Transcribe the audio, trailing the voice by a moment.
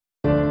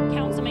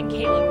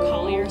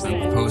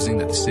Proposing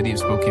that the city of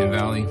Spokane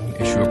Valley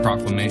issue a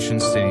proclamation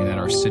stating that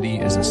our city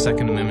is a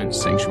Second Amendment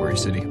sanctuary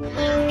city. Welcome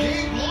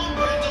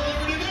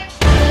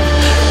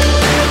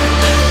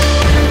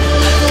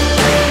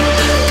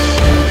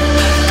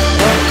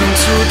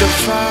to the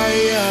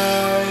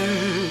fire.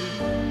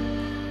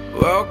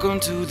 Welcome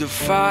to the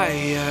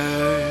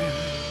fire.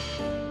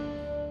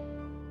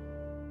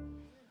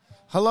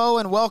 Hello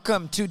and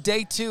welcome to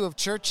day 2 of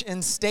Church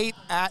and State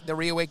at the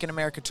Reawaken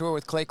America Tour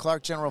with Clay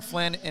Clark, General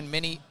Flynn, and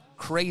many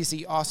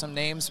crazy, awesome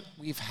names.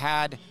 We've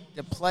had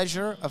the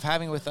pleasure of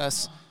having with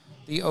us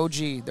the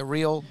OG, the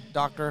real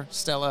Dr.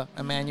 Stella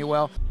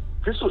Immanuel.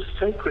 This was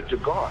sacred to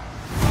God.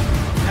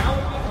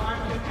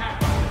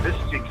 This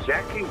is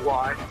exactly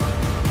why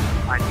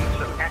I need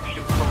some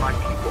action from my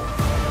people.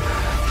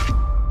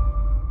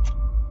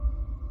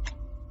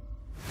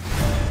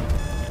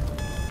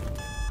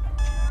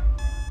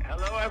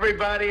 Hello,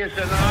 everybody. It's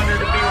an honor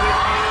to be with you.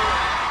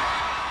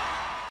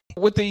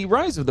 With the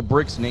rise of the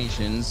BRICS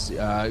nations,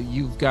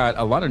 you've got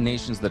a lot of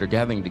nations that are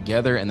gathering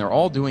together, and they're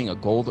all doing a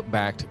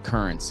gold-backed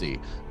currency.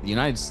 The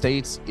United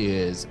States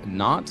is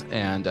not,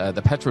 and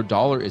the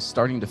petrodollar is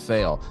starting to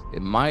fail.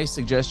 And my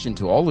suggestion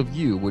to all of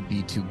you would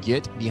be to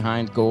get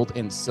behind gold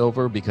and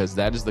silver, because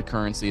that is the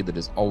currency that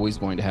is always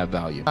going to have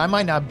value. I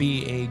might not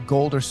be a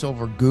gold or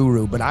silver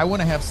guru, but I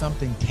want to have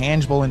something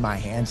tangible in my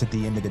hands at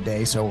the end of the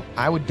day. So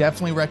I would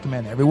definitely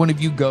recommend every one of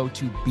you go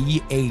to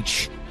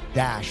bh-pm.com.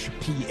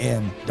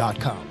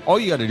 All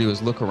you got to do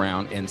is look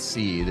around and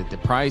see that the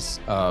price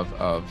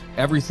of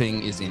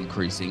everything is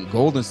increasing.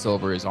 Gold and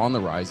silver is on the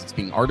rise. It's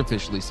being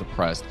artificially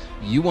suppressed.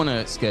 You want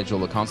to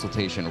schedule a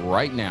consultation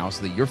right now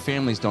so that your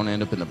families don't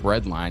end up in the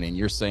bread line and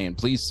you're saying,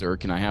 please, sir,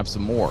 can I have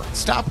some more?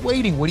 Stop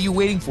waiting. What are you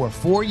waiting for?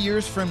 4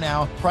 years from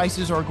now,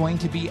 prices are going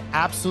to be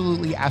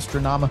absolutely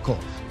astronomical.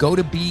 Go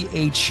to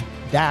bh-pm.com.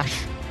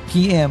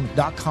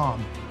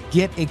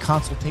 Get a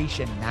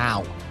consultation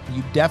now.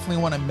 You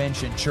definitely want to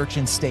mention Church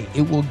and State.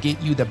 It will get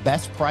you the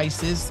best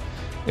prices.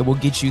 It will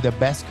get you the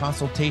best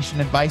consultation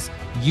advice.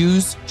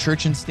 Use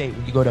Church and State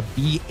when you go to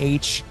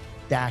bh-pm.com.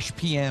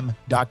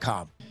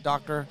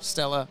 Dr.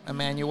 Stella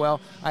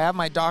Immanuel. I have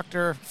my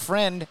doctor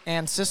friend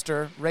and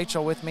sister,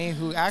 Rachel, with me,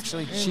 who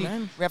actually, we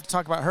have to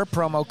talk about her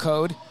promo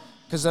code,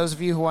 because those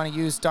of you who want to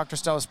use Dr.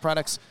 Stella's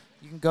products,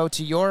 you can go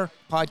to your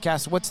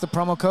podcast. What's the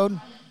promo code?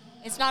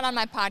 It's not on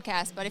my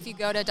podcast, but if you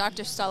go to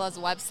Dr. Stella's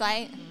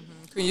website,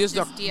 you can use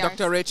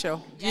Dr.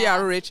 Rachel,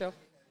 DR Rachel.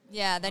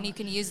 Yeah, then you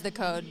can use the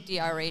code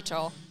DR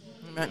Rachel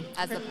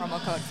as the promo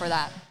code for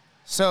that.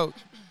 So,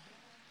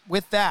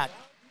 with that,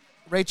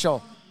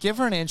 Rachel, give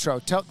her an intro.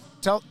 Tell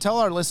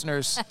our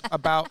listeners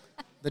about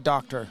the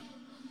doctor.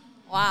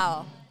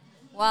 Wow.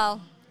 Well,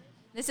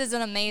 this is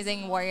an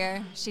amazing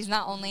warrior. She's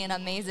not only an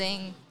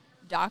amazing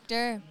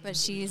doctor, but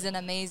she's an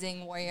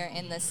amazing warrior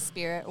in the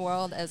spirit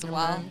world as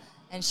well.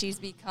 And she's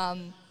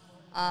become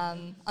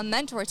a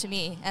mentor to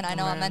me, and I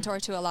know a mentor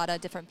to a lot of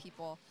different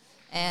people.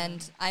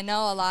 And I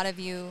know a lot of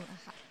you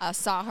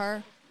saw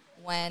her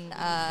when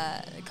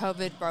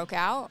COVID broke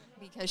out,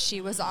 because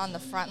she was on the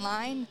front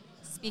line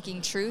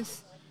speaking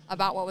truth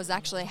about what was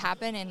actually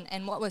happening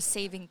and what was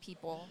saving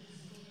people.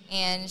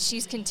 And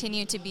she's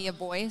continued to be a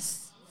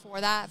voice for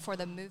that, for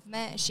the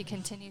movement. She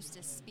continues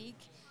to speak.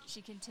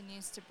 She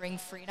continues to bring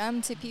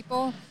freedom to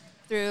people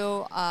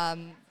through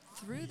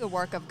the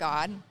work of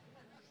God.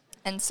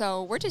 And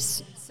so we're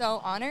just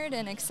so honored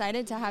and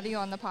excited to have you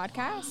on the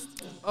podcast.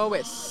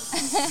 Always.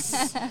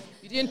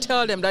 You didn't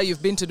tell them that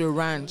you've been to the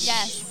ranch.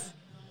 Yes.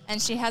 And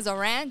she has a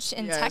ranch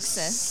in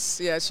Texas.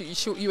 Yes.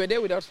 You were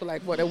there with us for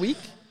a week?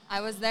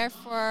 I was there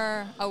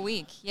for a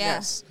week. Yeah.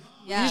 Yes.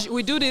 Yeah.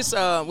 We do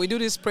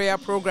these prayer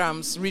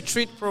programs,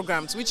 retreat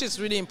programs, which is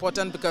really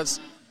important, because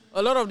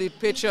a lot of the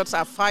patriots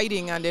are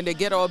fighting and then they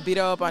get all beat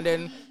up, and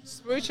then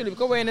spiritually,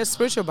 because we're in a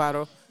spiritual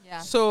battle. Yeah.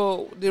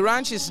 So the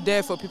ranch is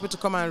there for people to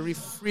come and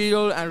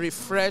refuel and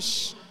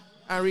refresh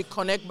and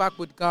reconnect back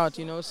with God,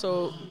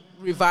 so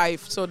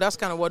revive. So that's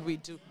kind of what we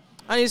do.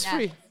 And it's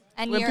free.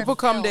 And when people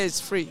come there,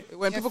 it's free.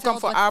 When people come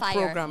for our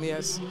program,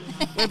 yes.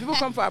 When people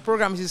come for our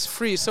program, it's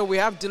free. So we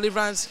have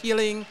deliverance,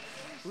 healing,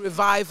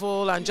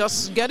 revival, and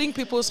just getting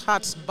people's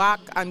hearts back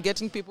and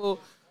getting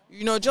people,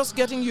 just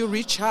getting you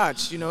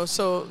recharged,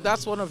 So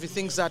that's one of the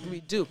things that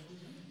we do.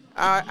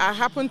 I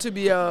happen to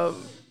be,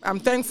 I'm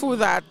thankful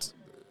that,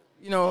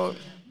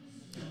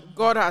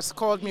 God has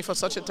called me for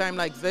such a time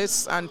like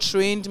this and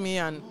trained me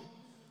and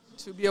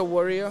to be a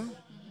warrior,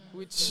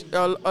 which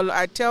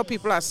I tell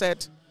people, I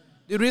said,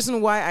 the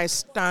reason why I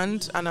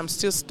stand and I'm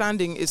still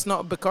standing is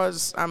not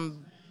because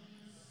I'm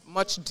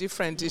much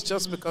different. It's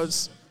just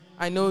because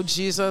I know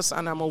Jesus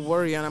and I'm a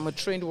warrior and I'm a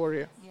trained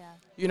warrior.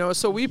 Yeah.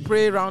 So we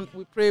pray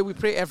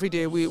every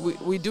day.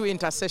 We do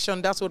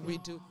intercession. That's what we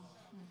do.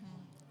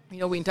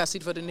 Mm-hmm. We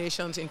intercede for the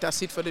nations,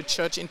 intercede for the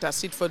church,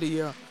 intercede for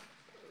the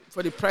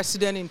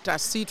president,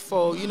 intercede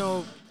for,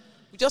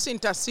 we just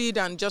intercede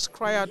and just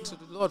cry out to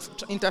the Lord,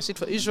 intercede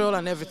for Israel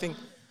and everything.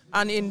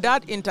 And in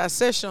that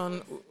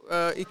intercession,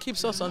 it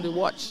keeps us on the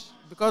watch,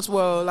 because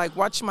we're like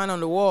watchmen on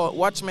the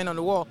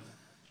wall.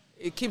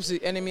 it keeps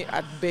the enemy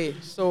at bay.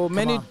 So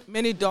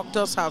many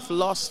doctors have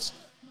lost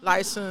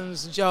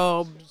license,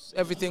 jobs,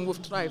 everything. We've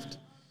thrived.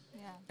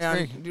 Yeah.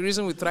 And the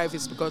reason we thrive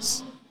is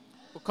because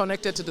we're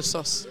connected to the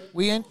source.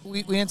 We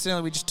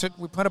incidentally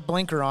we put a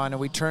blinker on and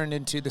we turned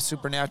into the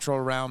supernatural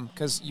realm,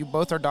 because you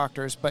both are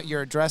doctors, but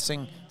you're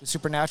addressing the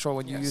supernatural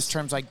when you use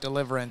terms like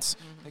deliverance.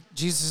 Like,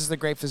 Jesus is the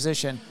great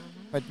physician,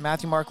 but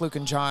Matthew, Mark, Luke,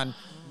 and John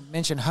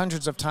mention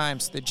hundreds of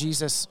times that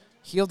Jesus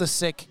healed the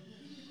sick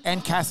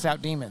and cast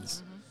out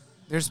demons.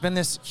 There's been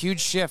this huge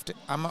shift.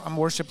 I'm a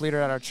worship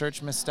leader at our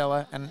church, Miss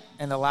Stella, and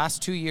in the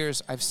last 2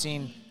 years, I've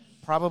seen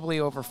probably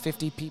over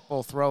 50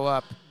 people throw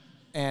up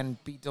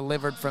and be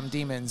delivered from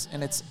demons.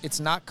 And it's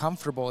not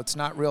comfortable. It's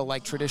not real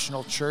like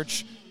traditional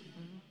church,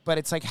 but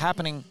it's like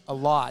happening a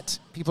lot.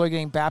 People are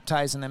getting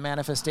baptized in the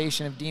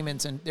manifestation of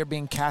demons, and they're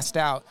being cast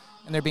out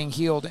and they're being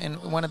healed.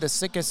 And one of the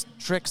sickest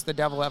tricks the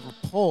devil ever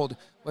pulled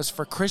was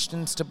for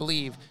Christians to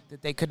believe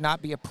that they could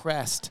not be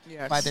oppressed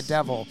by the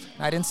devil.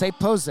 And I didn't say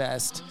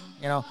possessed,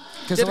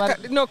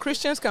 because no,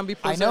 Christians can be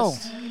possessed. I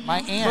know, my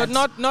aunt,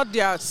 but not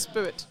their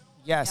spirit.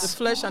 Yes, the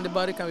flesh and the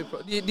body can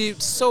be the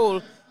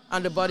soul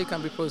and the body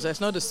can be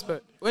possessed, not the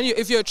spirit.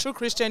 If you're a true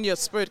Christian, your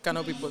spirit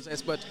cannot be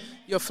possessed, but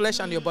your flesh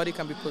and your body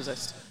can be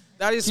possessed.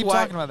 That is Keep why.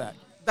 talking about that.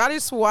 That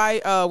is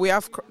why we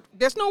have.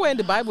 There's nowhere in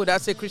the Bible that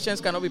says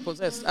Christians cannot be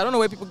possessed. I don't know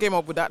where people came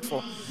up with that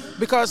for,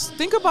 because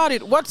think about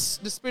it. What's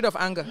the spirit of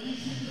anger?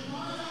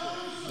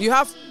 You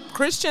have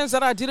Christians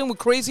that are dealing with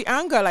crazy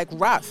anger, like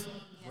wrath.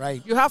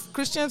 Right. You have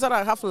Christians that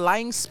have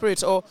lying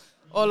spirits, or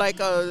like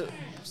a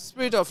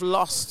spirit of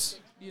lust.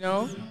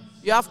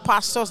 You have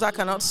pastors that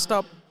cannot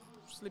stop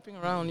sleeping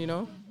around.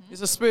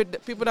 It's a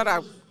spirit. People that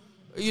are,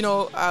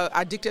 are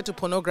addicted to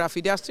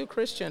pornography. They are still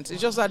Christians.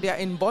 It's just that they are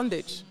in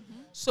bondage.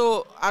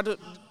 So I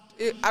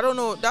don't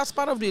know. That's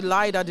part of the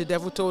lie that the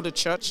devil told the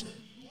church,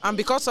 and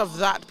because of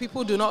that,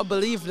 people do not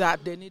believe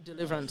that they need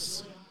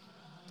deliverance.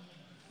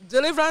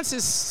 Deliverance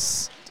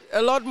is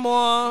a lot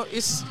more.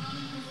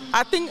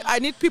 I think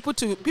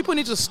people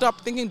need to stop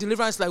thinking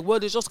deliverance like, well,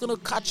 they're just going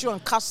to catch you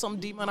and cast some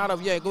demon out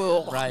of you and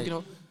go, right.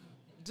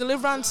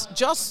 Deliverance,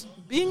 just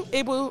being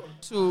able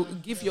to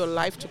give your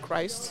life to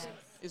Christ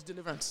is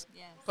deliverance.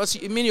 Because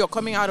it means you're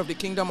coming out of the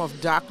kingdom of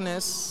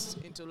darkness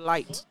into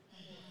light.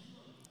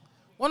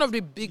 One of the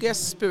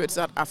biggest spirits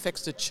that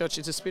affects the church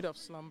is the spirit of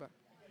slumber.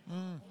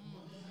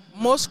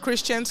 Most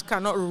Christians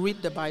cannot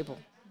read the Bible.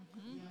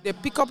 They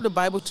pick up the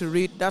Bible to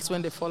read, that's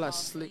when they fall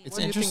asleep. It's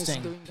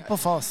interesting. People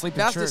fall asleep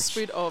in church. That's the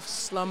spirit of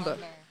slumber.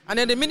 And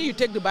then the minute you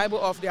take the Bible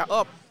off, they are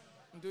up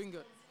and doing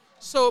good.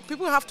 So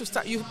people have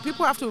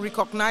to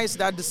recognize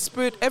that the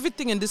spirit,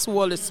 everything in this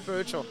world is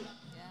spiritual.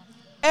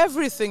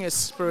 Everything is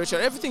spiritual.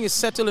 Everything is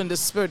settled in the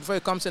spirit before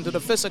it comes into the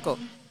physical.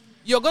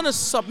 You're going to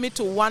submit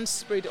to one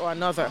spirit or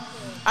another.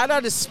 Either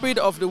the spirit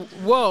of the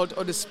world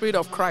or the spirit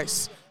of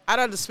Christ.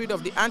 Either the spirit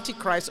of the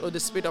Antichrist or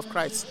the spirit of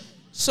Christ.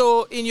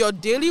 So in your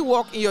daily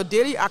walk, in your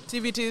daily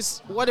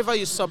activities, whatever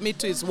you submit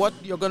to is what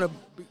you're going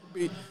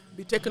to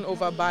be taken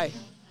over by.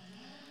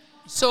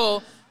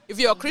 So if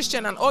you're a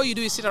Christian and all you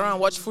do is sit around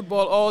and watch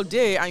football all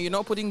day and you're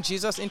not putting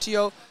Jesus into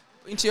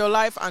your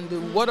life and the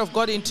word of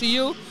God into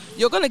you,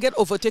 you're going to get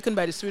overtaken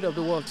by the spirit of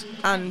the world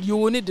and you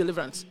will need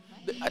deliverance.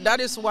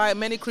 That is why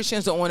many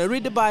Christians don't want to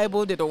read the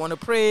Bible, they don't want to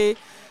pray,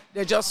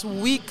 they're just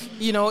weak.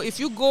 If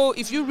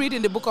you read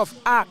in the book of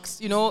Acts,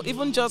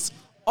 even just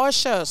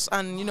ushers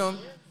and,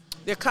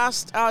 they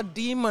cast out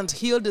demons,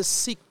 healed the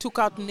sick, took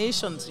out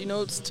nations,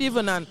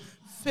 Stephen and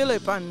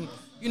Philip and,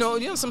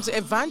 some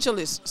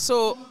evangelists.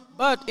 So,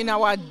 but in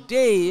our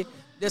day,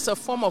 there's a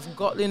form of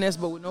godliness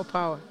but with no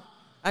power.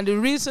 And the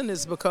reason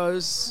is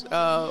because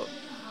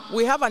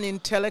we have an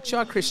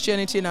intellectual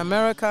Christianity in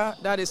America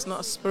that is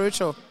not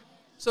spiritual.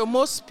 So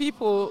most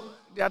people,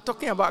 they are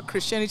talking about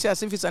Christianity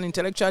as if it's an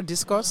intellectual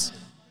discourse,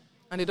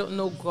 and they don't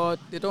know God,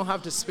 they don't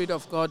have the Spirit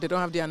of God, they don't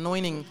have the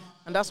anointing.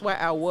 And that's why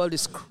our world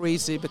is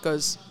crazy,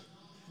 because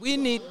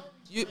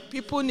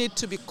people need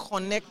to be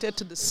connected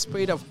to the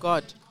Spirit of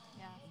God.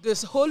 Yeah.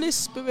 This Holy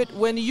Spirit,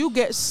 when you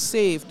get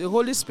saved, the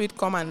Holy Spirit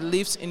comes and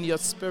lives in your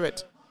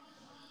spirit.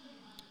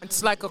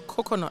 It's like a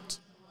coconut.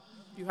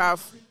 You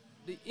have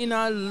the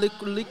inner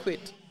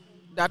liquid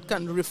that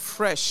can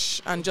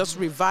refresh and just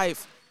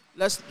revive.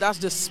 That's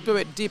the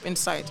spirit deep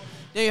inside.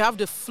 Then you have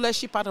the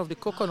fleshy part of the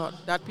coconut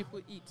that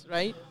people eat,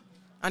 right?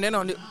 And then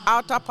on the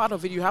outer part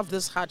of it, you have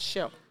this hard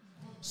shell.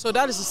 So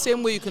that is the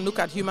same way you can look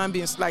at human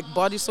beings, like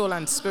body, soul,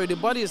 and spirit. The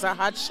body is that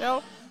hard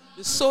shell.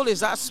 The soul is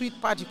that sweet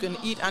part you can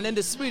eat. And then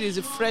the spirit is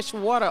the fresh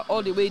water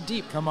all the way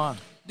deep. Come on.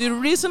 The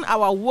reason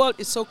our world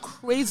is so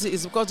crazy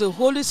is because the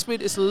Holy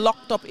Spirit is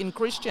locked up in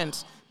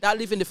Christians that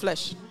live in the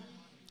flesh.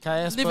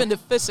 Live in the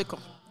physical.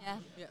 Yeah.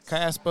 Yes.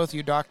 Can I ask both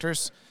you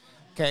doctors?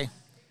 Okay.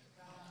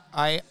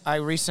 I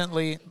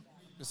recently,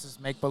 this is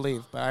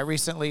make-believe, but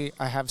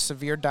I have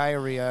severe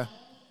diarrhea.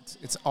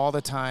 It's all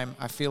the time.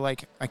 I feel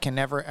like I can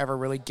never, ever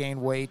really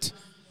gain weight.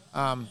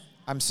 I'm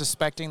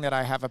suspecting that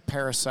I have a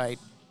parasite.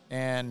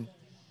 And,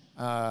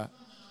 what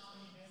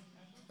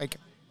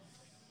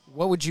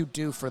would you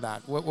do for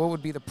that? What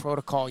would be the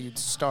protocol you'd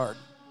start?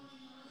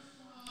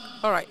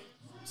 All right.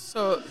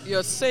 So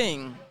you're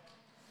saying,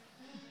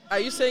 are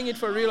you saying it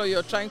for real or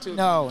you're trying to?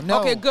 No.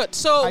 Okay, good.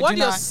 So what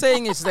you're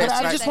saying is this. But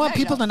I right? just want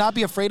people to not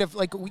be afraid of,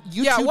 like,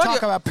 you two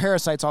talk about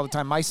parasites all the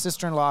time. My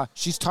sister-in-law,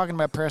 she's talking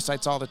about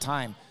parasites all the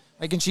time.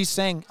 Like, and she's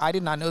saying, I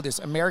did not know this,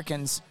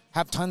 Americans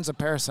have tons of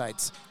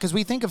parasites. Because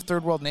we think of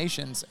third world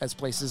nations as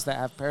places that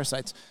have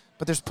parasites.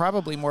 But there's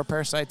probably more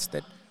parasites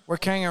that we're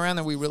carrying around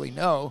than we really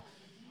know.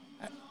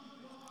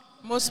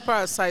 Most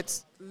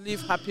parasites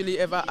live happily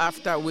ever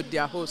after with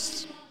their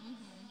hosts.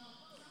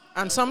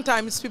 And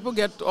sometimes people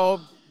get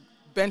all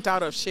bent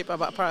out of shape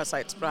about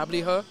parasites,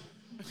 probably her.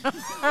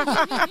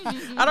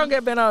 I don't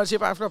get bent out of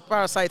shape after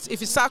parasites. If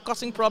you start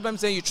causing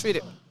problems, then you treat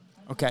it.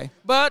 Okay.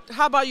 But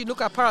how about you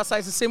look at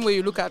parasites the same way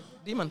you look at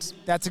demons?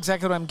 That's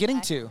exactly what I'm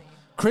getting to.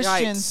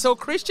 Christians. Right. So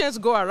Christians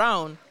go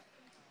around.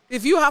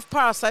 If you have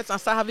parasites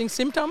and start having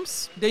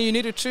symptoms, then you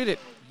need to treat it.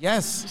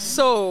 Yes.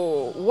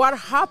 So what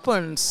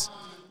happens?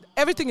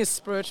 Everything is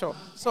spiritual.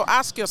 So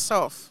ask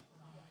yourself,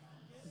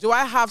 do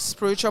I have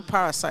spiritual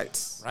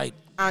parasites? Right.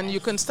 And you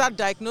can start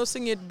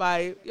diagnosing it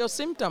by your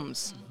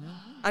symptoms.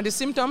 And the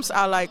symptoms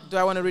are like, do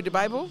I want to read the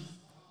Bible?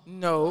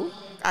 No.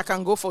 I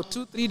can go for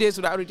 2-3 days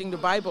without reading the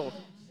Bible.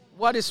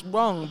 What is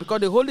wrong?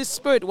 Because the Holy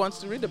Spirit wants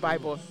to read the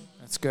Bible.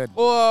 That's good.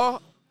 Or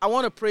I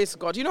want to praise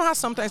God. You know how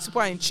sometimes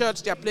people are in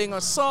church, they're playing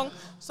a song,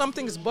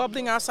 something is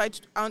bubbling outside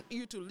on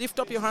you to lift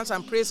up your hands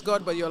and praise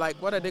God, but you're like,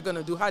 what are they going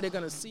to do? How are they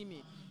going to see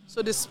me?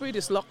 So the spirit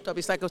is locked up.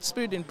 It's like a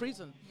spirit in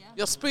prison.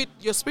 Yeah.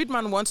 Your spirit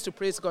man wants to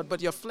praise God,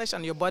 but your flesh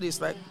and your body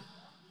is like,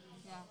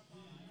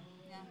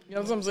 you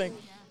know what I'm saying?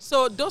 Yeah.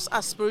 So those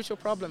are spiritual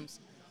problems.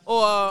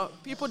 Or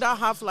people that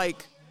have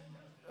like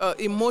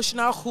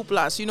emotional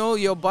hooplas. You know,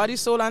 your body,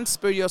 soul, and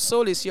spirit. Your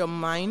soul is your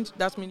mind.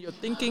 That means your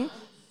thinking,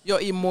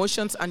 your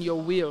emotions, and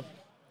your will.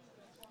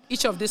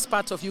 Each of these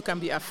parts of you can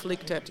be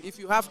afflicted. If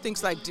you have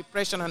things like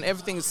depression and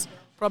everything is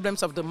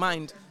problems of the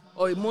mind,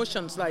 or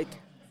emotions like,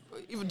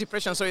 even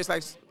depression, sorry, it's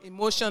like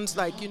emotions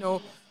like, you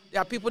know,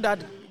 there are people that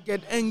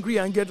get angry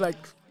and get like,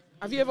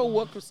 have you ever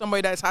worked with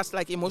somebody that has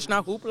like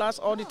emotional hooplas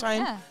all the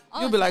time? Yeah,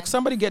 You'll be like,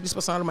 somebody get this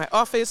person out of my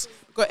office,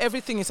 because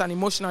everything is an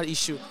emotional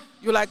issue.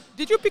 You're like,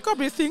 did you pick up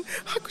this thing?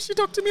 How could she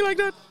talk to me like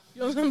that?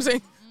 You know what I'm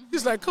saying?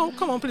 He's like, come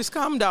on, please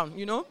calm down,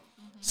 you know?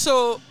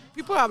 So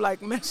people have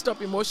like messed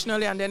up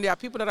emotionally, and then there are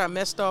people that are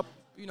messed up,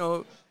 you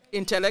know,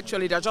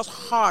 intellectually. They're just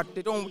hard.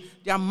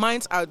 Their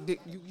minds are,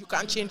 you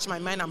can't change my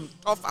mind. I'm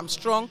tough, I'm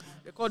strong.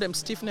 They call them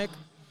stiff neck.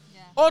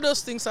 Yeah. All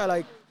those things are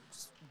like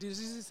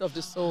diseases of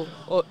the soul,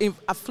 or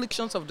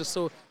afflictions of the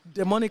soul,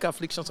 demonic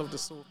afflictions of the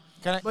soul.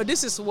 But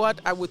this is what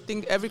I would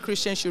think every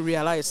Christian should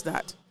realize,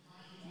 that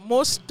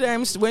most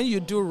times when you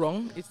do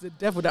wrong, it's the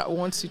devil that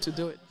wants you to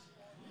do it.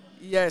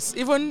 Yes,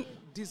 even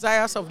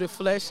desires of the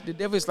flesh, the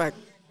devil is like,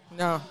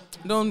 no,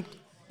 don't,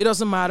 it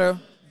doesn't matter.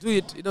 Do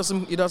it. It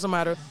doesn't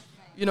matter.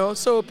 You know,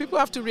 so people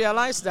have to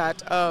realize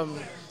that.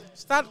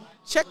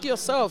 Check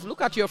yourself.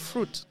 Look at your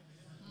fruit.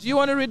 Do you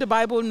want to read the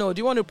Bible? No. Do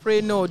you want to pray?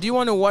 No. Do you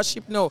want to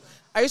worship? No.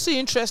 Are you still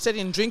interested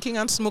in drinking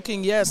and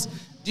smoking? Yes.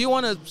 Do you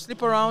want to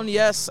sleep around?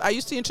 Yes. Are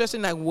you still interested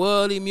in like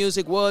worldly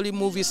music, worldly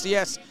movies?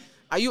 Yes.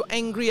 Are you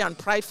angry and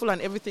prideful and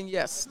everything?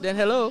 Yes. Then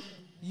hello,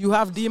 you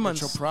have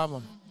demons. That's your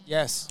problem.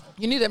 Yes.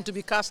 You need them to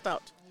be cast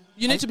out.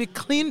 You need to be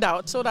cleaned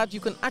out so that you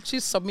can actually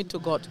submit to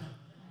God.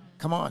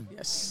 Come on.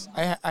 Yes.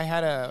 I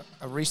had a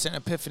recent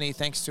epiphany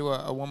thanks to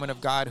a woman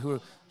of God who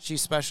she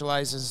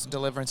specializes in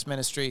deliverance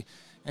ministry,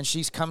 and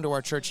she's come to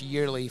our church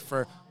yearly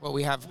for what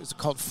we have is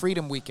called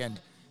Freedom Weekend.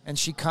 And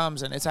she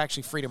comes, and it's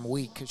actually Freedom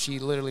Week. She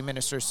literally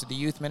ministers to the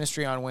youth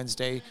ministry on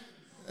Wednesday,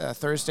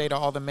 Thursday to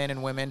all the men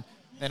and women,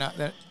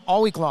 then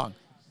all week long.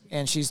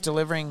 And she's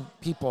delivering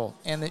people.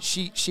 And that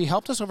she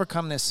helped us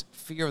overcome this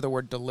fear of the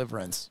word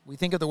deliverance. We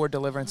think of the word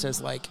deliverance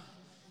as like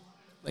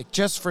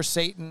just for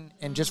Satan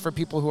and just for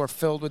people who are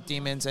filled with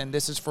demons, and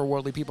this is for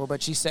worldly people.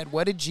 But she said,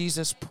 what did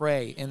Jesus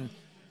pray in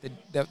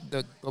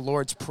the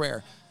Lord's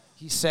Prayer?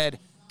 He said,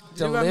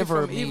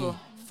 deliver me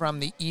from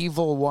the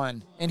evil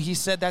one. And he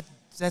said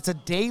that's a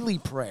daily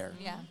prayer.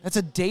 Yeah. That's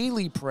a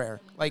daily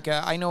prayer. Like,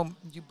 I know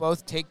you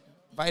both take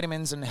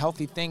vitamins and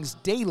healthy things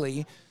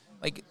daily,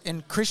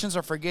 and Christians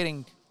are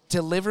forgetting,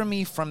 deliver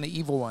me from the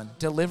evil one.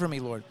 Deliver me,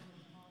 Lord.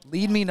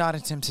 Lead me not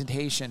into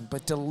temptation,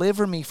 but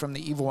deliver me from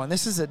the evil one.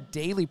 This is a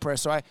daily prayer.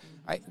 So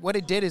what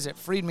it did is it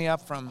freed me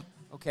up from,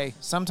 okay,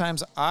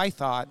 sometimes I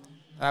thought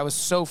that I was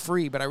so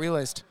free, but I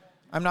realized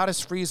I'm not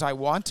as free as I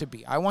want to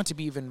be. I want to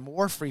be even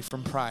more free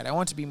from pride. I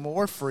want to be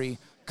more free,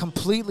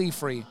 completely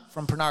free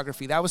from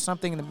pornography. That was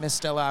something that Miss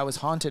Stella, I was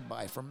haunted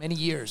by for many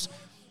years.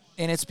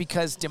 And it's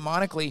because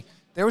demonically,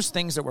 there was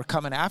things that were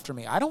coming after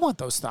me. I don't want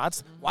those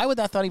thoughts. Why would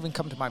that thought even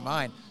come to my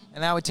mind?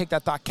 And I would take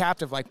that thought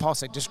captive, like Paul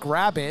said, just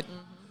grab it,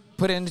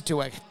 put it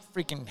into a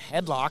freaking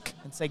headlock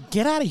and say,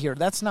 get out of here.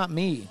 That's not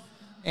me.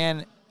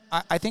 And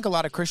I think a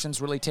lot of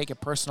Christians really take it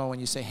personal when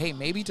you say, hey,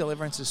 maybe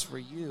deliverance is for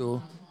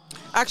you.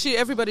 Actually,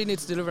 everybody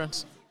needs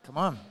deliverance. Come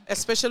on.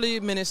 Especially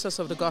ministers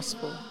of the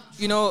gospel.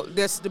 You know,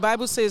 the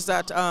Bible says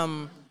that,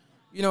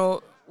 you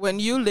know, when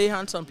you lay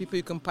hands on people,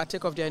 you can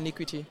partake of their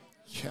iniquity.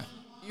 Yeah.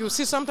 You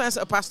see sometimes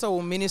a pastor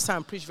will minister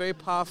and preach very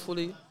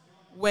powerfully,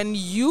 when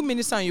you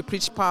minister and you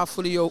preach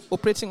powerfully, you're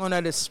operating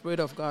under the Spirit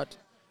of God.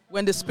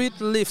 When the Spirit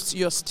lifts,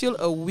 you're still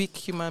a weak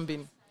human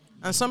being.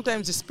 And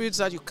sometimes the spirits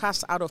that you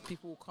cast out of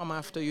people will come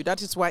after you.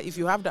 That is why if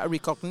you have that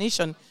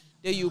recognition,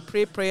 then you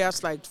pray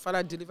prayers like,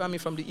 Father, deliver me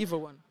from the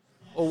evil one,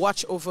 or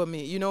watch over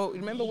me. You know,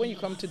 remember when you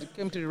came to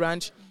the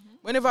ranch,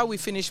 whenever we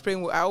finish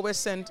praying, I always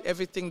send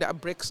everything that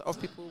breaks off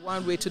people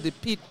one way to the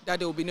pit, that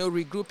there will be no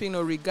regrouping,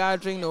 no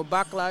regathering, no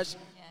backlash,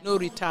 no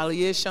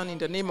retaliation. In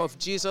the name of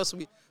Jesus,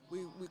 we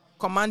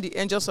command the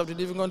angels of the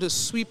living God to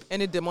sweep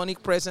any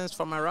demonic presence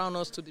from around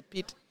us to the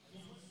pit.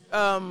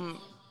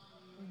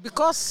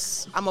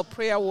 Because I'm a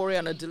prayer warrior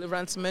and a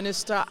deliverance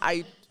minister,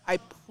 I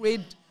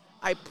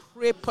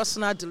pray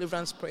personal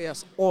deliverance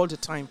prayers all the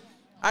time.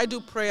 I do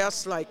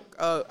prayers like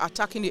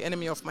attacking the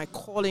enemy of my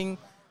calling.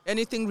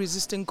 Anything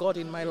resisting God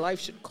in my life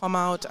should come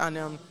out,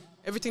 and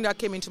everything that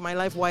came into my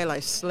life while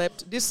I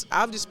slept. I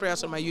have these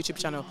prayers on my YouTube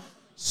channel.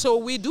 So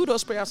we do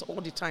those prayers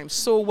all the time.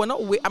 So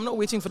I'm not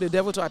waiting for the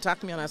devil to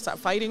attack me and I start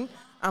fighting.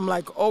 I'm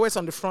like always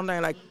on the front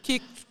line, like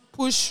kick,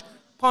 push,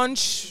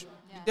 punch.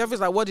 The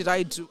devil's like, what did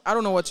I do? I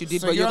don't know what you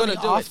did, so but you're going to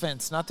do it.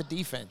 offense, not the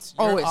defense.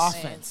 You're always.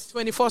 Offense.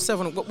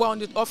 24/7. Well, on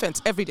the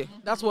offense every day.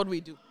 That's what we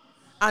do.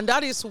 And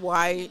that is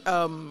why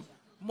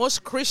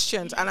most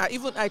Christians, and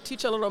I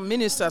teach a lot of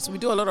ministers, we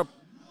do a lot of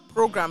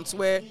programs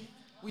where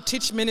we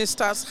teach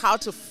ministers how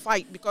to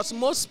fight, because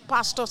most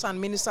pastors and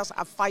ministers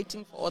are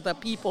fighting for other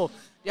people.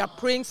 They are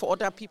praying for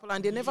other people,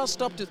 and they never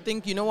stop to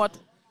think, you know what,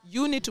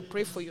 you need to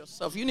pray for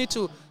yourself. You need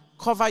to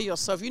cover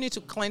yourself. You need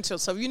to cleanse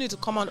yourself. You need to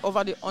come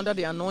under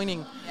the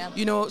anointing. Yep.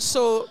 You know,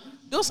 so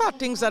those are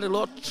things that the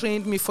Lord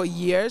trained me for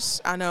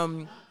years,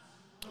 and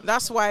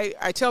that's why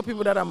I tell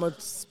people that I'm a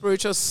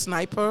spiritual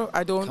sniper.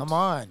 I don't. Come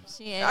on.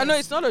 I know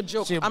it's not a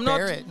joke. I'm not.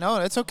 It. No,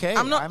 it's okay.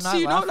 I'm not. See,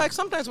 you know, laughing. like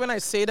sometimes when I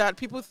say that,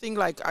 people think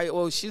like,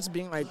 she's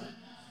being like,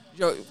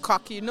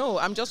 cocky. No,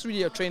 I'm just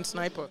really a trained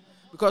sniper,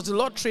 because the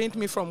Lord trained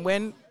me from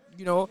when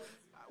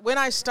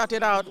I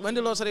started out. When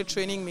the Lord started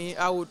training me,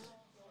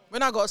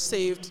 when I got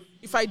saved,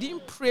 if I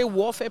didn't pray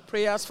warfare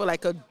prayers for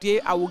like a day,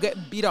 I would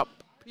get beat up.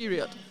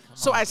 Period.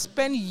 So I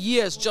spent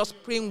years just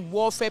praying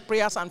warfare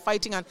prayers and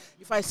fighting. And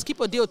if I skip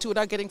a day or two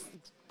without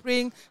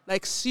praying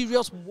like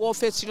serious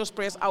warfare, serious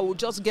prayers, I would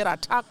just get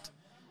attacked.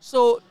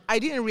 So I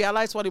didn't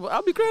realize what it was.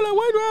 I'll be crying like,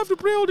 why do I have to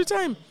pray all the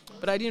time?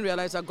 But I didn't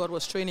realize that God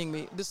was training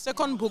me. The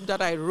second book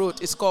that I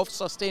wrote is called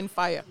Sustained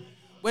Fire.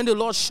 When the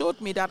Lord showed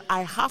me that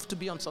I have to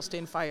be on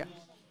sustained fire.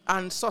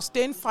 And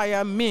sustained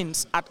fire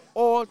means at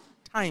all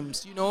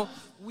times,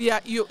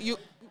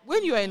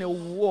 when you are in a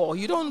war,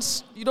 you don't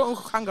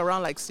hang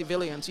around like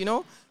civilians,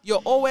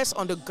 You're always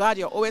on the guard.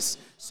 You're always.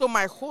 So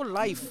my whole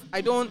life,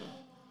 I don't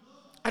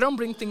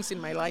bring things in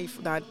my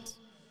life that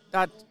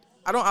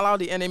I don't allow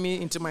the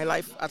enemy into my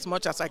life as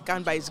much as I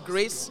can by His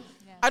grace.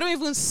 Yeah. I don't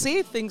even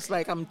say things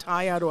like I'm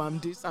tired or I'm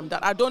this, I'm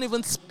that. I don't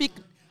even speak.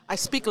 I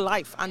speak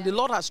life, and the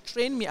Lord has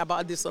trained me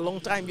about this a long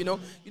time.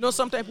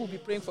 Sometimes people will be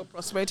praying for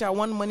prosperity. I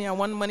want money,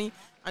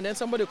 and then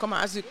somebody will come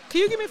and ask you,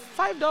 "Can you give me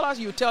 $5?"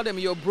 You tell them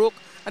you're broke,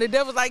 and the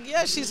devil's like,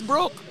 "Yeah, she's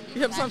broke."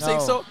 You know what I'm saying?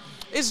 So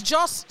it's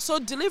just so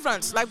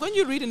deliverance. Like when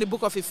you read in the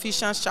book of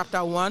Ephesians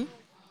chapter 1,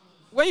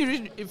 when you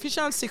read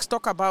Ephesians 6,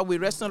 talk about we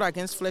wrestle not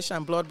against flesh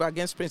and blood, but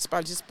against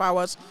principalities,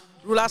 powers,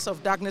 rulers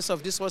of darkness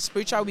of this world,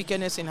 spiritual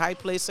wickedness in high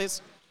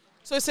places.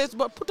 So it says,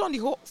 but put on the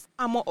whole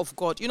armor of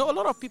God. A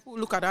lot of people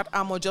look at that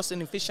armor just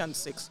in Ephesians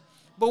 6.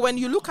 But when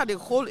you look at the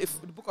whole the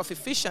book of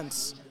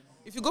Ephesians,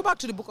 if you go back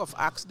to the book of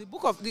Acts,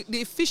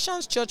 the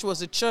Ephesians church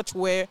was a church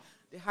where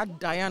they had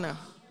Diana.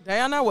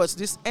 Diana was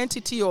this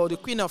entity, or the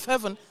queen of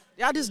heaven.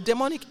 They had this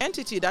demonic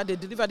entity that they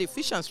delivered the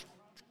Ephesians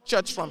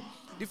church from.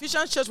 The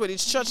Ephesians church was a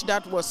church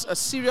that was a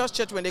serious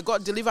church. When they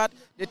got delivered,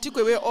 they took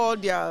away all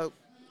their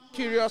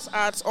curious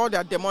arts, all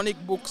their demonic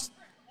books.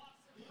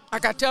 I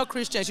can tell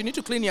Christians, you need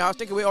to clean your house,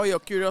 take away all your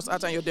curious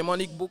arts and your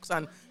demonic books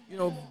and,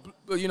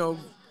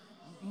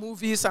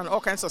 movies and all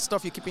kinds of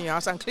stuff you keep in your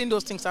house, and clean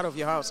those things out of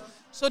your house.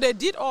 So they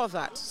did all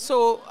that.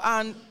 So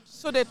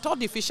they taught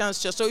the Ephesians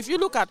church. So if you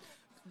look at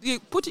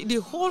the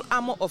whole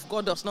armor of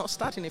God does not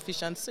start in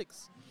Ephesians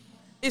 6.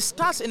 It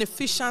starts in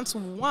Ephesians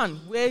 1,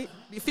 where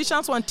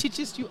Ephesians 1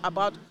 teaches you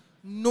about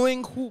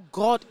knowing who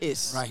God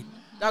is. Right.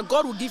 That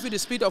God will give you the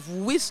spirit of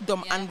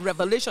wisdom and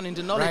revelation in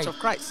the knowledge of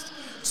Christ.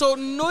 So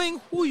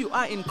knowing who you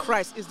are in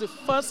Christ is the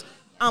first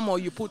armor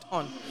you put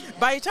on.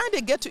 By the time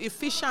they get to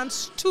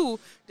Ephesians 2,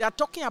 they are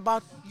talking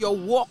about your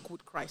walk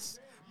with Christ.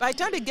 By the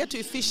time they get to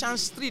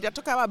Ephesians 3, they're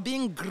talking about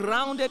being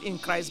grounded in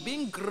Christ,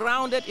 being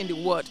grounded in the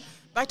Word.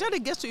 By the time they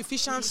get to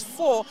Ephesians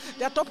 4,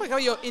 they're talking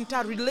about your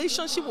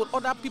interrelationship with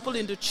other people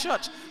in the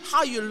church,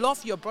 how you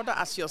love your brother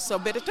as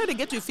yourself. By the time they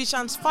get to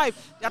Ephesians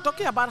 5, they're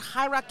talking about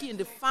hierarchy in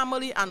the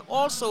family and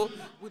also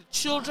with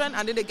children.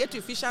 And then they get to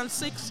Ephesians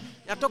 6,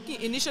 they're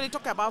initially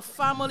talking about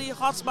family,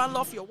 husband,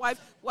 love your wife.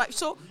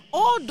 So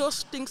all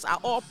those things are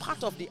all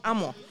part of the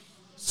armor.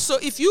 So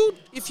if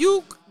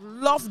you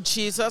love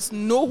Jesus,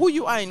 know who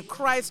you are in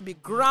Christ, be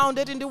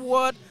grounded in the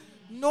Word,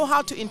 know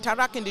how to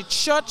interact in the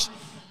church,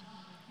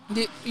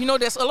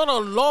 There's a lot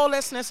of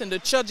lawlessness in the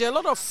church. There are a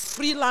lot of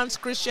freelance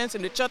Christians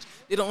in the church.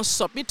 They don't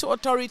submit to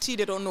authority.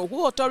 They don't know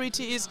who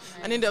authority is.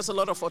 And then there's a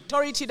lot of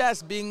authority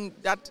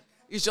that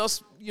is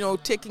just,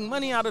 taking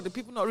money out of the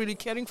people, not really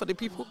caring for the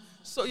people.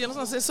 So, you know what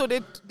I'm saying? So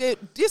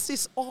this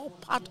is all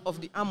part of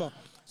the armor.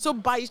 So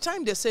by the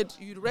time they said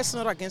you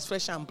wrestle not against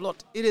flesh and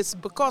blood, it is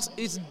because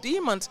it's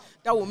demons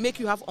that will make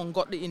you have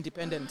ungodly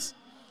independence.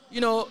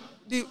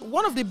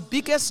 One of the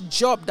biggest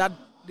job that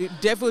the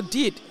devil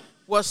did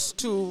was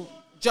to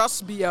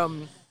just be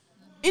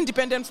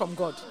independent from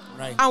God.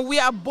 Right. And we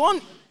are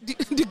born,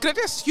 the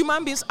greatest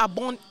human beings are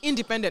born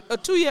independent. A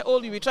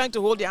 2-year-old, you'll be trying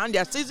to hold their hand,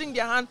 they're seizing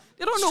their hand,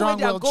 they don't know where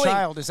they're going. Strong-willed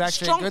child is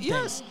actually a good thing.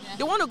 Yes,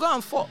 they want to go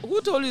and fall.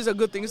 Who told you it's a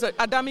good thing? It's like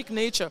Adamic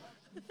nature.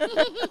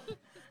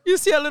 You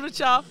see a little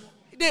child,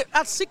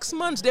 at 6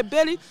 months, that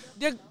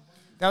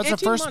was the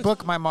first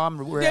book my mom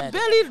read. They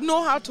barely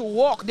know how to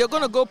walk. They're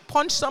going to go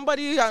punch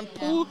somebody and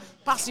pull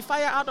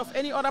pacifier out of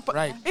any other person.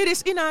 Right. It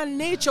is in our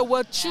nature.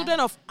 We're children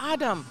of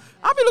Adam.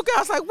 I'll be looking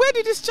at us like, where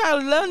did this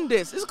child learn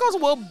this? It's because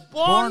we're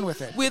born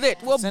with it. We're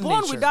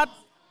born with that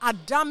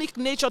Adamic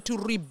nature to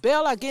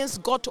rebel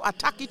against God, to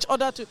attack each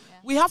other.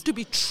 We have to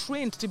be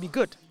trained to be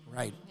good.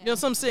 Right. You know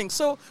what I'm saying?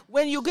 So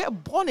when you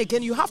get born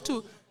again, you have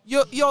to,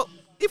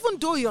 even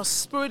though your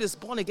spirit is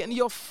born again,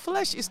 your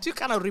flesh is still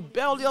kind of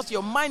rebellious,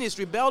 your mind is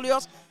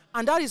rebellious,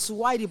 and that is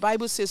why the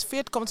Bible says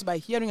faith comes by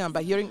hearing, and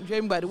by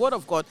hearing by the word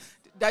of God,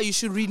 that you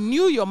should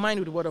renew your mind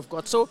with the word of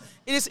God. So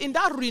it is in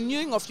that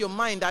renewing of your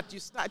mind that you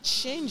start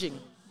changing.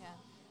 Yeah.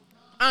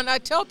 And I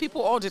tell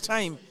people all the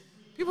time,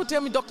 people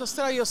tell me, Dr.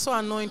 Stella, you're so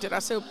anointed. I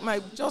say,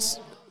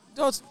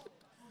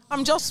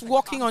 I'm just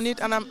working on it,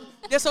 and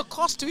there's a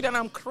cost to it, and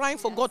I'm crying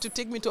for God to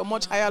take me to a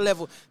much higher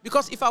level.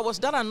 Because if I was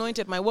that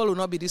anointed, my world would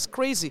not be this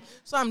crazy.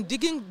 So I'm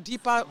digging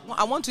deeper.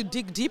 I want to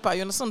dig deeper.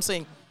 You understand what I'm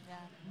saying? Yeah.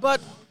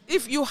 But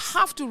if you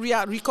have to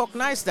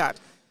recognize that,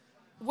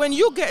 when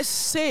you get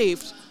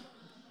saved,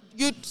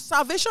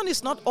 salvation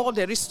is not all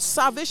there is.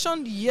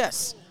 Salvation,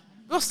 yes.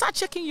 But start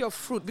checking your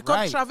fruit,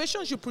 because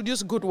salvation should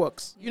produce good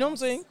works. You know what I'm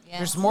saying? Yeah.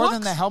 There's more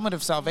than the helmet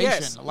of salvation.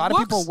 Yes. A lot of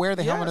people wear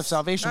the helmet of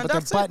salvation, but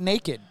they're butt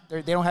naked.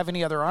 They don't have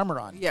any other armor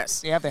on.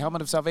 Yes. They have the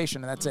helmet of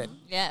salvation, and that's it.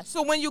 Yes.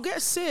 So when you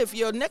get saved,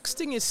 your next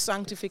thing is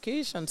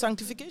sanctification.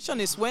 Sanctification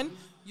is when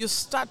you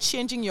start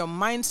changing your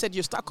mindset.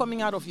 You start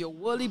coming out of your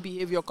worldly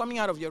behavior, coming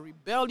out of your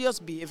rebellious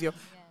behavior,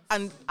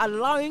 and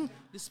allowing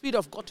the Spirit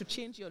of God to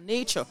change your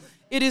nature.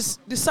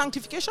 The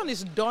sanctification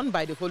is done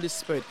by the Holy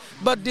Spirit.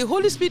 But the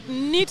Holy Spirit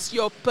needs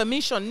your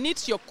permission,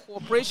 needs your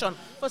cooperation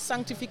for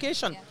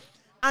sanctification. Yeah.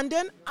 And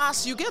then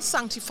as you get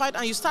sanctified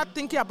and you start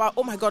thinking about,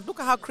 oh my God, look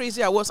at how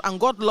crazy I was, and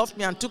God loved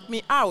me and took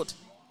me out.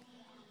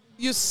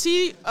 You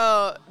see,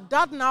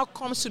 that now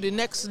comes to the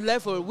next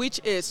level,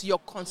 which is your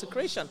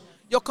consecration.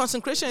 Your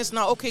consecration is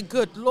now, okay,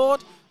 good,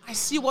 Lord, I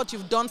see what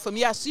you've done for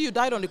me. I see you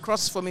died on the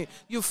cross for me.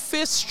 You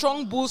faced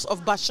strong bulls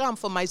of Bashan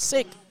for my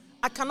sake.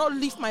 I cannot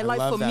live my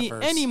life for me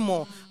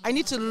anymore. I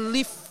need to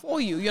live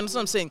for you. You understand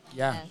what I'm saying?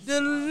 Yeah. The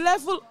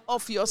level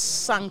of your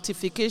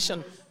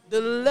sanctification,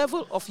 the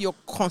level of your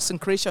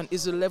consecration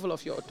is the level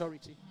of your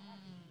authority.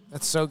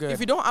 That's so good. If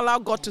you don't allow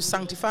God to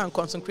sanctify and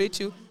consecrate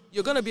you,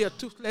 you're going to be a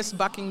toothless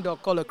backing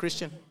dog called a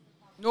Christian.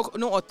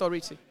 No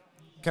authority.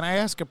 Can I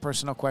ask a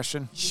personal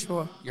question?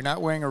 Sure. You're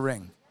not wearing a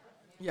ring.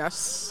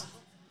 Yes.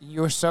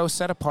 You're so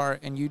set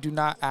apart, and you do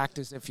not act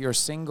as if you're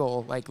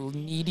single, like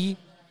needy.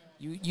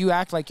 You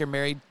act like you're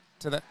married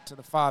to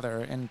the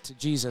Father and to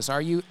Jesus.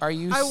 Are you? I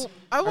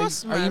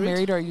was married. Are you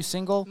married or are you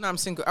single? No, I'm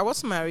single. I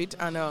was married,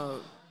 and I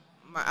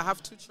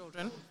have 2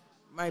 children.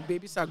 My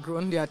babies are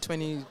grown. They are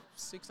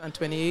 26 and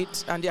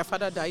 28, and their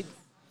father died.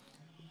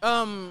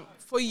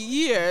 For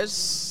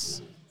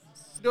years,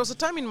 there was a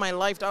time in my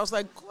life that I was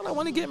like, God, I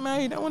want to get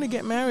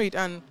married.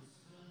 And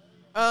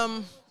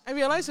I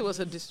realized it was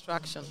a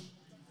distraction.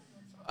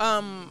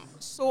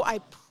 So I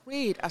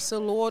prayed. I said,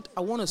 Lord, I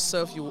want to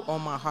serve you with all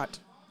my heart.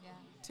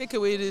 Take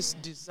away this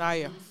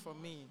desire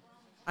from me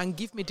and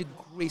give me the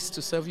grace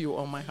to serve you with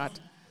all my heart.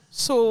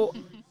 So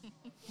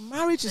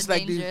marriage is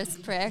like dangerous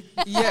prayer.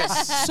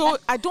 Yes. So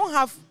I don't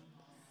have.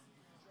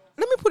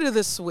 Let me put it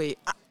this way.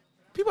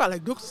 People are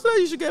like, Dr.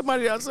 You should get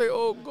married. I say,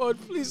 oh God,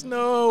 please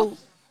no.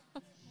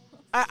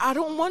 I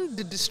don't want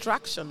the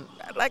distraction.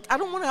 Like, I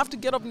don't want to have to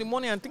get up in the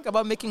morning and think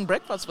about making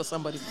breakfast for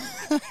somebody.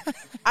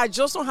 I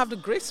just don't have the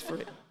grace for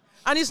it.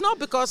 And it's not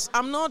because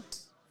I'm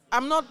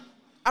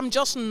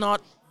just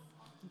not.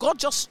 God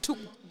just took.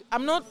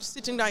 I'm not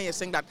sitting down here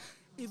saying that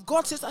if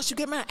God says I should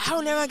get married,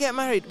 I'll never get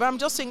married. But I'm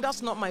just saying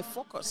that's not my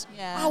focus.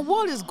 Yeah. Our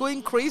world is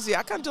going crazy.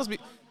 I can't just be.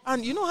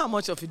 And you know how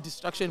much of a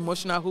distraction,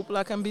 emotional hoopla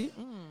I can be?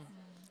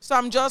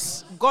 So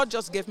God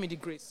just gave me the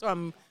grace. So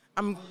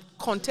I'm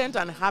content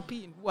and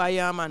happy in who I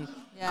am, and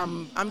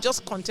I'm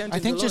just content. I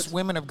think just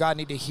women of God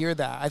need to hear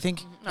that. I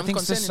think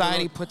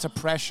society puts a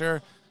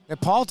pressure that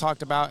Paul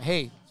talked about.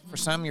 Hey, for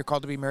some you're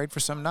called to be married,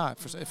 for some not.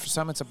 For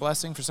some it's a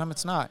blessing, for some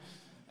it's not.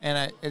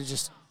 And it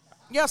just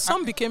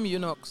some became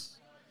eunuchs.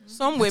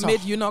 Some were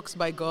made eunuchs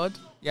by God.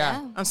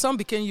 Yeah. And some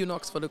became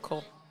eunuchs for the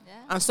call. Yeah.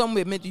 And some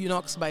were made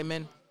eunuchs by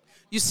men.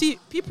 You see,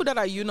 people that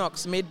are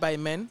eunuchs made by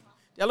men,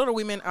 There are a lot of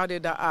women out there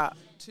that are.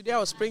 Today I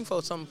was praying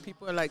for some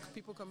people, like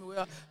people coming,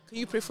 well, can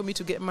you pray for me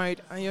to get married?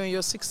 And you're in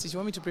your 60s, you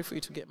want me to pray for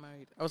you to get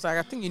married? I was like,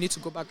 I think you need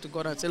to go back to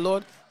God and say,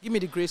 Lord, give me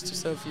the grace to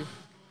serve you.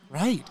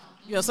 Right.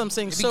 You know what I'm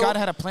saying? Maybe God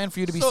had a plan for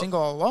you to be single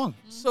all along.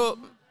 So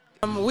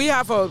we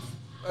have a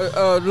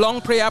long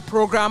prayer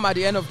program at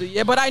the end of the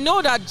year. But I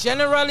know that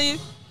generally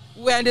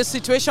we're in a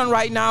situation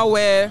right now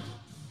where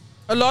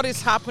a lot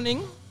is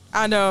happening.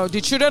 And the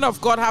children of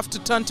God have to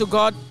turn to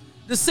God.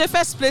 The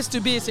safest place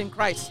to be is in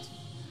Christ.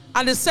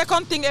 And the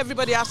second thing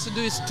everybody has to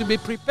do is to be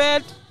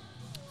prepared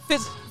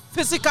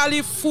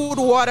physically, food,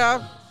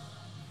 water,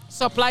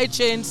 supply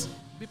chains,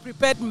 be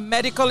prepared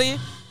medically.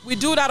 We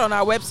do that on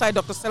our website,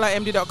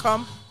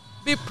 drstellamd.com.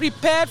 Be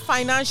prepared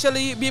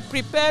financially, be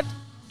prepared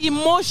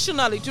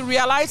emotionally to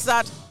realize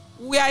that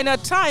we are in a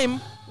time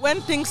when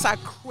things are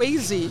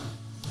crazy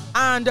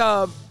and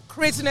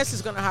craziness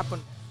is going to happen.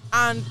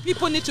 And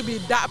people need to be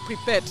that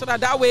prepared so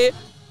that way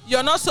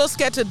you're not so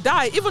scared to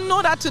die. Even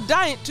know that to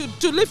die,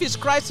 to live is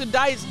Christ, to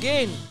die is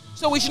gain.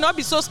 So we should not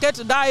be so scared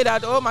to die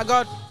that, oh my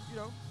God, you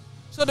know.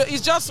 So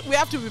it's just, we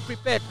have to be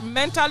prepared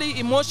mentally,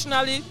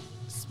 emotionally,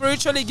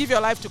 spiritually. Give your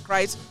life to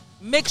Christ.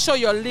 Make sure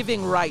you're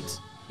living right.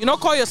 You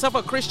don't call yourself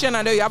a Christian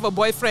and then you have a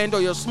boyfriend,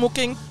 or you're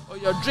smoking, or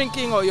you're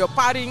drinking, or you're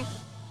partying.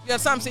 You know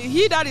something.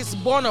 He that is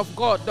born of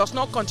God does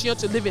not continue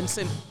to live in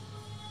sin.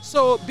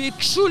 So be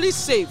truly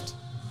saved,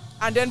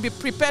 and then be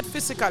prepared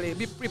physically,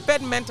 be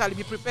prepared mentally,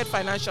 be prepared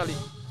financially.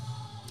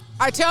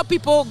 I tell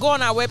people, go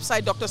on our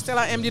website,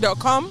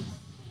 drstellamd.com.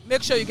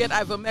 Make sure you get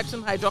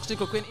ivermectin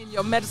hydroxychloroquine in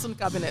your medicine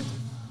cabinet.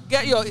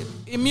 Get your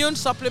immune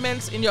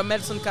supplements in your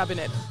medicine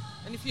cabinet.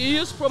 And if you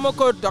use promo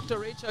code Dr.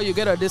 Rachel, you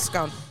get a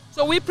discount.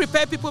 So we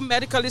prepare people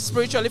medically,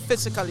 spiritually,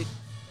 physically.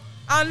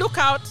 And look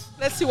out.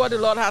 Let's see what the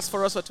Lord has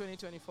for us for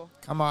 2024.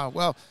 Come on.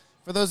 Well,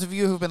 for those of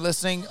you who've been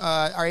listening,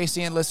 our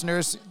ACN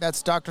listeners,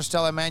 that's Dr.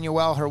 Stella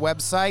Immanuel, her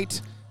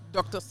website.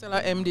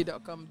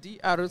 drstellamd.com,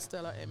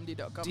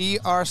 drstellamd.com.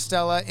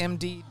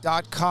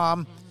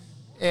 drstellamd.com.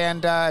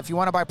 And if you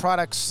want to buy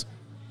products,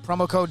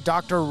 promo code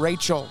Dr.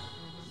 Rachel.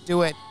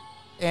 Do it.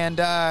 And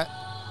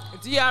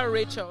Dr.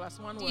 Rachel, that's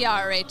one word.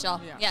 Dr. Rachel,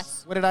 Yeah.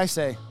 yes. what did I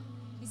say?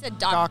 He said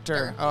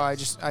doctor. Oh, I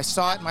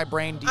saw it in my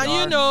brain. DR. And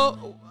you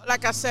know,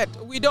 like I said,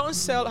 we don't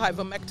sell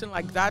ivermectin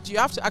like that. You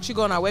have to actually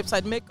go on our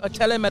website, make a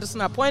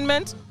telemedicine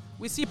appointment.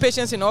 We see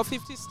patients in all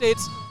 50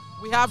 states.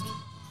 We have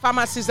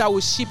pharmacies that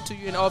will ship to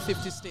you in all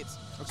 50 states.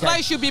 Okay. So that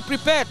you should be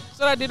prepared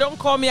so that they don't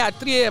call me at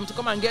 3 a.m. to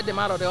come and get them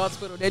out of the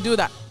hospital. They do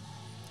that.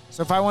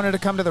 So if I wanted to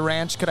come to the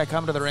ranch, could I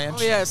come to the ranch?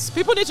 Oh, yes.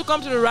 People need to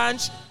come to the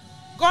ranch.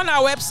 Go on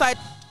our website,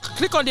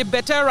 click on the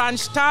Better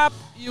Ranch tab.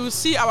 You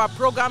see our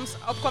programs,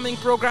 upcoming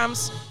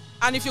programs.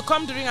 And if you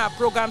come during our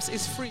programs,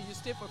 it's free. You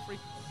stay for free.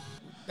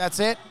 That's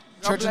it.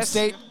 God Church and bless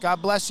State, you.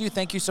 God bless you.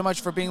 Thank you so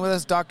much for being with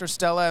us, Dr.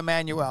 Stella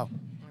Immanuel.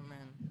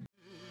 Amen.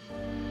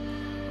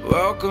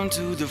 Welcome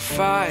to the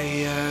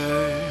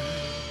fire.